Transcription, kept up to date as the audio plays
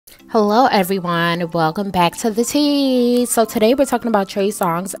Hello everyone, welcome back to the tea. So today we're talking about Trey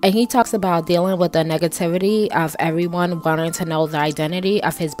Songz, and he talks about dealing with the negativity of everyone wanting to know the identity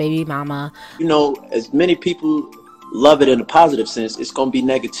of his baby mama. You know, as many people love it in a positive sense, it's going to be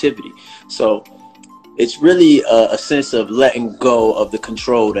negativity. So it's really a sense of letting go of the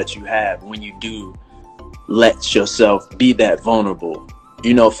control that you have when you do let yourself be that vulnerable.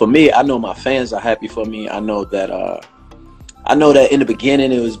 You know, for me, I know my fans are happy for me. I know that in the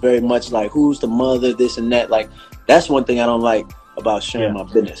beginning it was very much like, who's the mother, this and that. Like, that's one thing I don't like about sharing my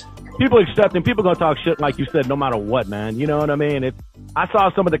business. People accepting, people gonna talk shit like you said, no matter what, man. You know what I mean? I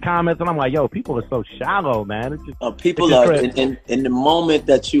saw some of the comments and I'm like, yo, people are so shallow, man. It's just, people are in the moment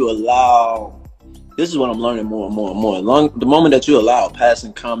that you allow. This is what I'm learning more and more and more. The moment that you allow a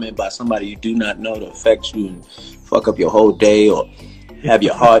passing comment by somebody you do not know to affect you and fuck up your whole day or have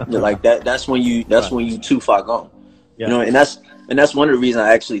your heart like that, that's when you too far gone. Yeah. You know, and that's one of the reasons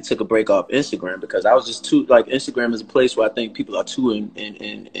I actually took a break off Instagram, because I was just too, like, Instagram is a place where I think people are too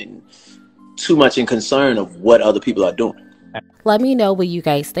too much in concern of what other people are doing. Let me know what you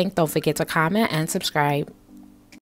guys think. Don't forget to comment and subscribe.